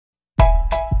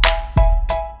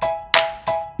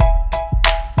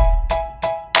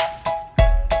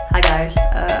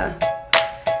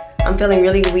feeling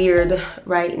really weird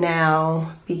right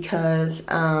now because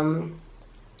I'm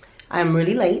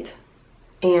really late,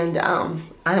 and I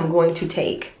am going to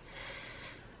take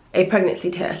a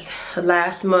pregnancy test.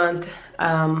 Last month,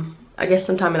 I guess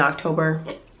sometime in October,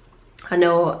 I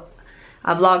know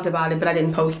I vlogged about it, but I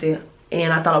didn't post it,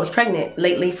 and I thought I was pregnant.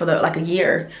 Lately, for like a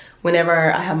year,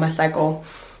 whenever I have my cycle,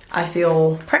 I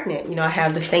feel pregnant. You know, I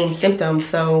have the same symptoms,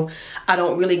 so I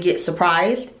don't really get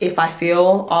surprised if I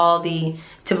feel all the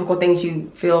typical things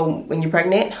you feel when you're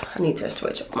pregnant. I need to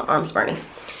switch, my arm's burning.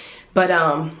 But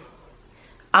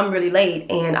I'm really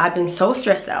late, and I've been so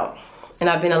stressed out, and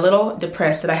I've been a little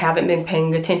depressed that I haven't been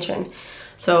paying attention.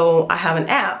 So I have an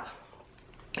app,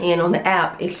 and on the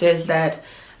app it says that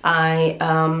I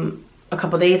a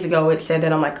couple days ago it said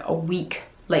that I'm like a week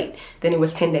late, then it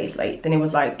was 10 days late, then it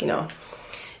was like, you know.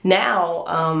 Now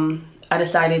I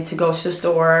decided to go to the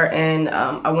store, and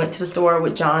I went to the store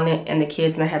with John and the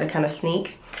kids, and I had to kind of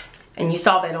sneak. And you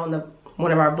saw that on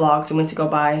one of our vlogs. We went to go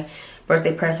buy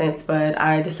birthday presents, but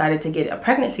I decided to get a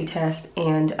pregnancy test,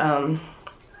 and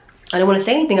I don't want to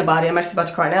say anything about it. I'm actually about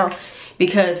to cry now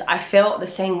because I felt the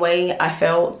same way I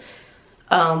felt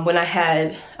when I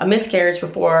had a miscarriage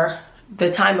before,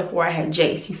 the time before I had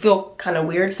JASE. You feel kind of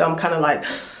weird, so I'm kind of like,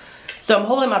 so I'm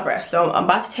holding my breath. So I'm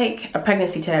about to take a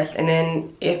pregnancy test, and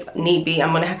then if need be,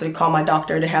 I'm gonna have to call my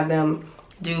doctor to have them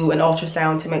do an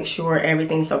ultrasound to make sure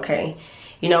everything's okay.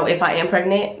 You know, if I am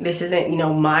pregnant, this isn't, you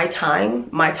know, my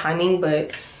timing,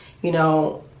 but, you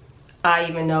know, I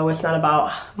even know it's not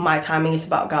about my timing, it's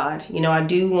about God. You know, I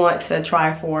do want to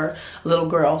try for a little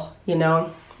girl, you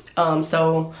know.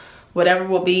 So whatever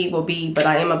will be, but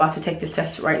I am about to take this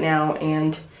test right now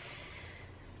and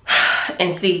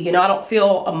see. You know, I don't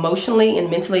feel emotionally and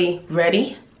mentally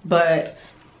ready, but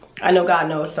I know God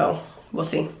knows, so we'll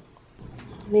see.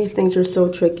 These things are so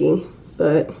tricky,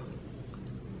 but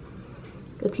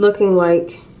it's looking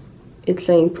like it's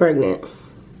saying pregnant.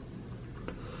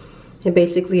 It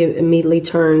basically immediately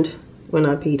turned when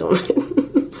I peed on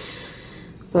it.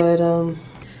 But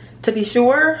to be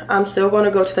sure, I'm still going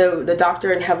to go to the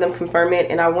doctor and have them confirm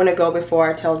it, and I want to go before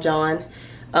I tell John.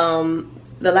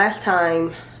 The last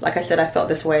time, like I said, I felt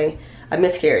this way, I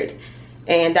miscarried,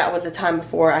 and that was the time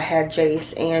before I had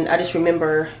JASE, and I just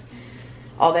remember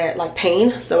all that like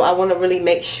pain. So I want to really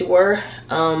make sure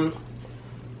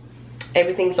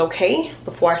everything's okay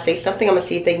before I say something. I'm gonna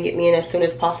see if they can get me in as soon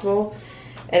as possible,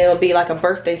 and it'll be like a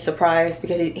birthday surprise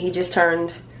because he just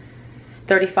turned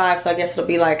 35, so I guess it'll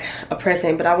be like a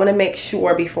present. But I want to make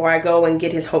sure before I go and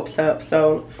get his hopes up.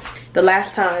 So the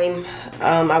last time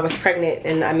I was pregnant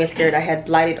and I miscarried, I had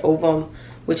blighted ovum,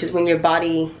 which is when your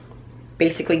body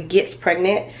basically gets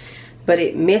pregnant, but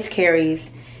it miscarries,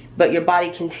 but your body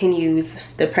continues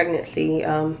the pregnancy.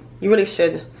 You really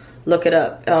should look it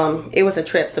up. It was a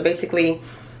trip. So basically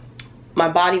my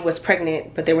body was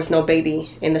pregnant, but there was no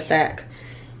baby in the sac.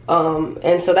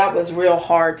 And so that was real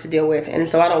hard to deal with. And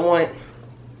so I don't want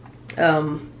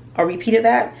a repeat of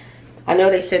that. I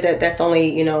know they said that that's only,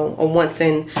 you know, a once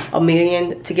in a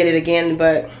million to get it again,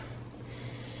 but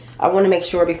I want to make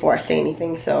sure before I say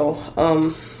anything. So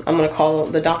I'm going to call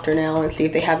the doctor now and see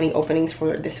if they have any openings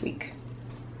for this week.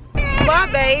 Bye,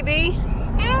 baby.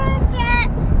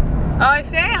 Oh, it's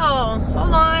Phil.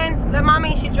 Hold on. The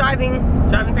mommy, she's driving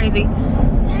crazy.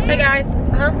 Hey, guys.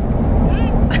 Huh?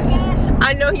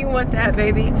 I know you want that,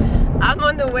 baby. I'm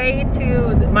on the way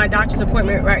to my doctor's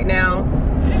appointment right now.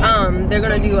 They're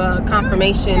gonna do a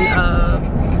confirmation of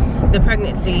the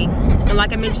pregnancy, and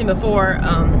like I mentioned before,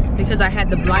 because I had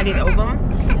the blighted ovum,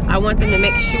 I want them to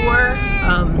make sure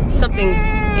something's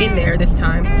in there this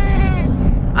time.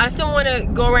 I just don't want to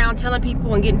go around telling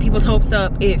people and getting people's hopes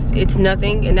up if it's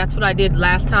nothing, and that's what I did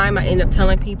last time. I ended up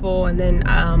telling people, and then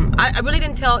I really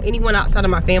didn't tell anyone outside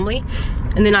of my family,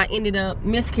 and then I ended up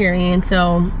miscarrying.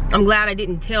 So I'm glad I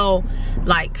didn't tell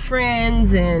like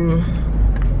friends and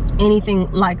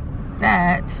anything like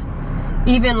that.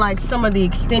 Even like some of the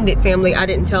extended family, I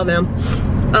didn't tell them.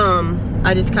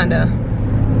 I just kind of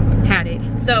had it.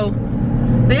 So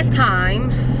this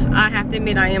time I have to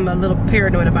admit I am a little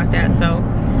paranoid about that. So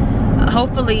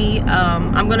hopefully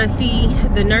I'm gonna see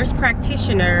the nurse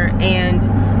practitioner, and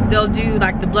they'll do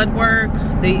like the blood work,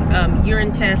 the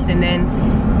urine test, and then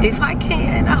if I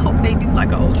can, I hope they do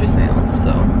like an ultrasound.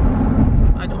 So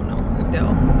I don't know if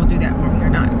they'll do that for me or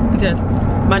not, because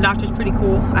my doctor's pretty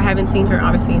cool. I haven't seen her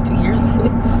obviously in 2 years,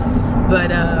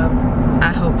 but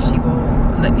I hope she will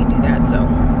let me do that. So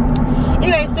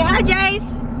anyway, say hi, JASE.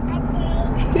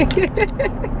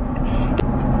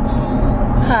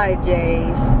 Hi,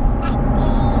 JASE.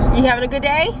 You having a good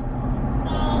day?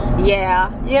 Yeah.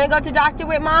 You gonna go to doctor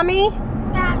with mommy?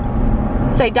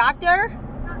 Say doctor?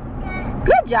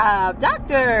 Good job,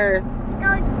 doctor.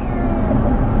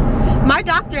 My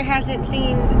doctor hasn't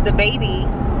seen the baby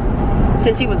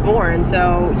since he was born,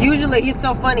 so usually he's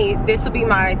so funny. This will be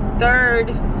my third,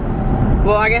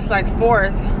 well, I guess like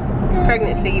fourth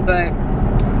pregnancy, but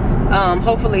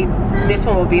hopefully this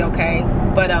one will be okay.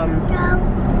 But I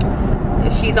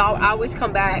always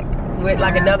come back with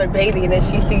like another baby, and then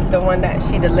she sees the one that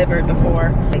she delivered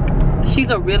before. Like, she's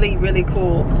a really, really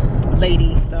cool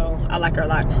lady, so I like her a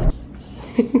lot.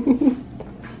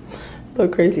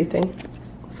 Little crazy thing.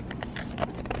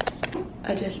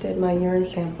 I just did my urine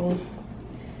sample.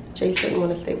 Jase didn't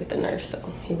want to stay with the nurse, so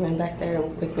he went back there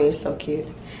with me. It's so cute.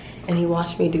 And he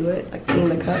watched me do it, like clean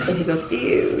the cup, and he goes,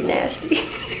 ew, nasty.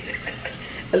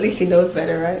 At least he knows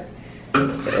better, right?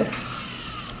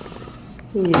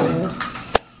 Yeah.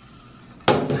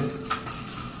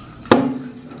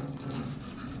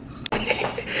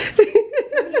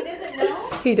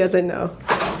 He doesn't know.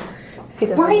 He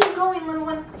doesn't. Where are you going, little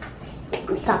one?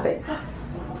 Stop it.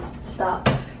 Stop.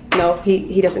 No,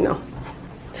 he doesn't know.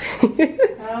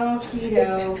 Okie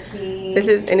dokie.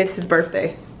 It's his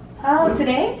birthday. Oh,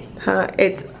 today?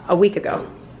 It's a week ago.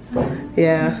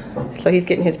 Yeah. So he's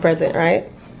getting his present,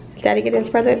 right? Is Daddy getting his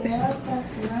present? Yep,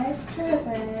 that's a nice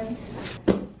present.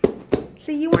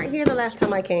 See, you weren't here the last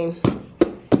time I came.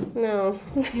 No.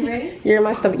 You ready? You're in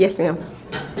my stomach. Yes, ma'am.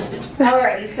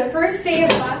 Alrighty, so first day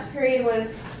of last period was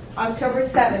October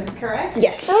 7th, correct?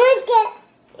 Yes.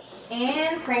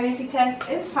 And pregnancy test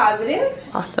is positive.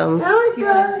 Awesome. Do you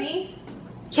want to see?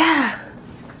 Yeah.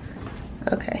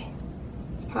 Okay.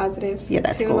 It's positive. Yeah,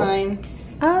 that's 2 cool.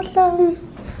 lines. Awesome.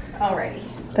 Alrighty.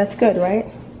 That's good, right?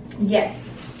 Yes.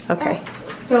 Okay.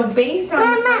 So based on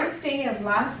the first day of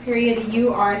last period,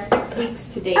 you are 6 weeks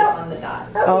to date on the dot.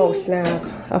 Oh,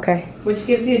 snap. Okay. Which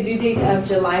gives you a due date of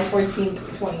July 14th,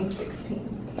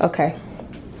 2016. Okay.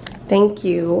 Thank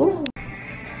you.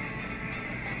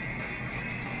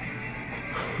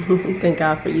 Thank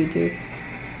God for you two.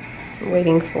 I'm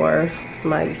waiting for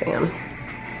my exam.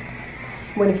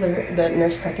 When the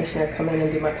nurse practitioner come in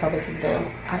and do my pelvic exam,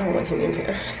 I don't want him in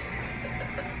here.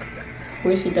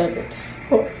 Wish he doesn't.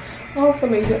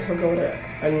 Hopefully he'll go to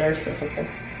a nurse or something.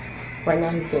 Right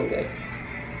now he's doing good.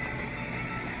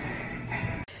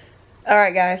 All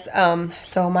right, guys.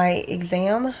 So my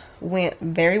exam went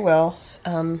very well.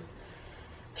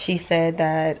 She said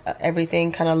that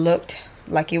everything kind of looked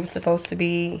like it was supposed to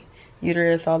be,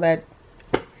 uterus, all that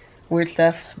weird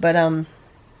stuff. But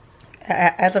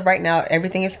as of right now,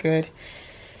 everything is good.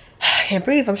 I can't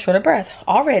breathe. I'm short of breath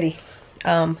already.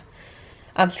 I'm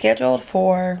scheduled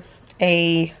for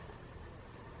a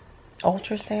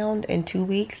ultrasound in 2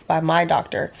 weeks by my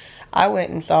doctor. I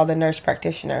went and saw the nurse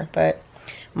practitioner, but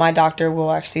my doctor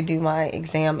will actually do my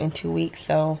exam in 2 weeks.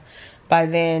 So by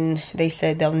then they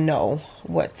said they'll know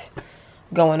what's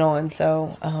going on.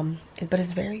 So but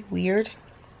it's very weird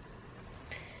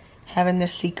having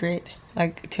this secret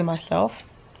like to myself,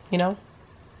 you know.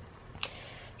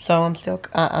 So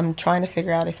I'm trying to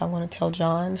figure out if I want to tell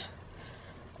John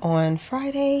on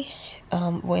Friday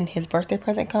when his birthday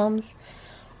present comes,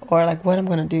 or like what I'm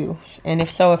gonna do, and if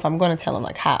so, if I'm gonna tell him,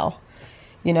 like how,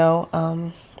 you know.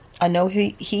 I know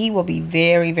he will be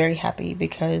very, very happy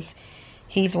because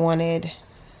he's wanted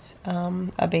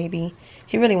a baby.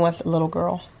 He really wants a little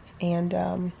girl,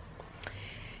 and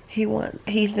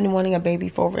he's been wanting a baby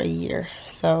for over a year.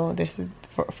 So this is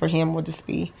for him will just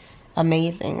be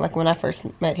amazing. Like when I first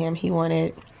met him, he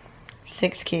wanted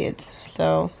 6 kids.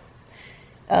 So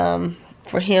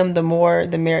for him, the more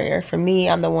the merrier. For me,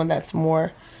 I'm the one that's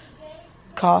more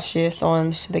cautious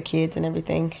on the kids and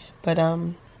everything. But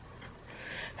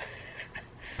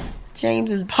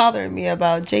James is bothering me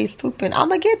about Jase pooping. I'm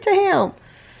gonna get to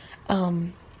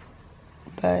him.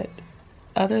 But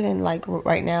other than like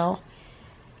right now,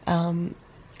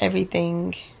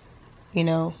 everything, you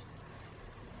know,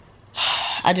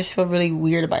 I just feel really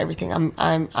weird about everything.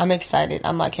 I'm excited.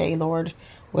 I'm like, hey Lord,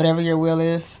 whatever your will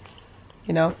is,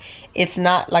 you know. It's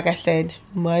not, like I said,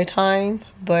 my time,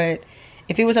 but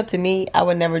if it was up to me, I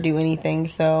would never do anything.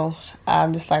 So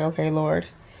I'm just like, okay Lord,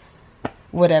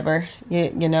 whatever,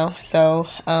 you know. So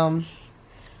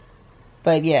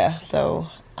but yeah, so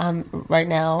right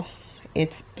now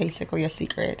it's basically a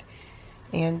secret,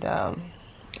 and I'm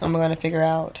gonna figure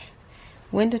out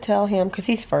when to tell him, because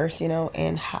he's first, you know,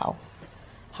 and how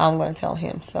I'm gonna tell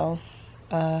him. So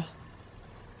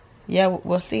yeah,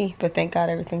 we'll see, but thank God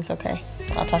everything's okay.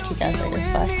 I'll talk to you guys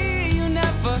later. Bye. You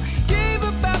never gave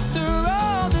up after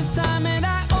all this time, and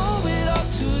I owe it all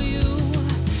to you.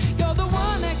 You're the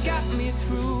one that got me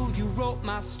through. You wrote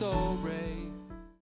my story.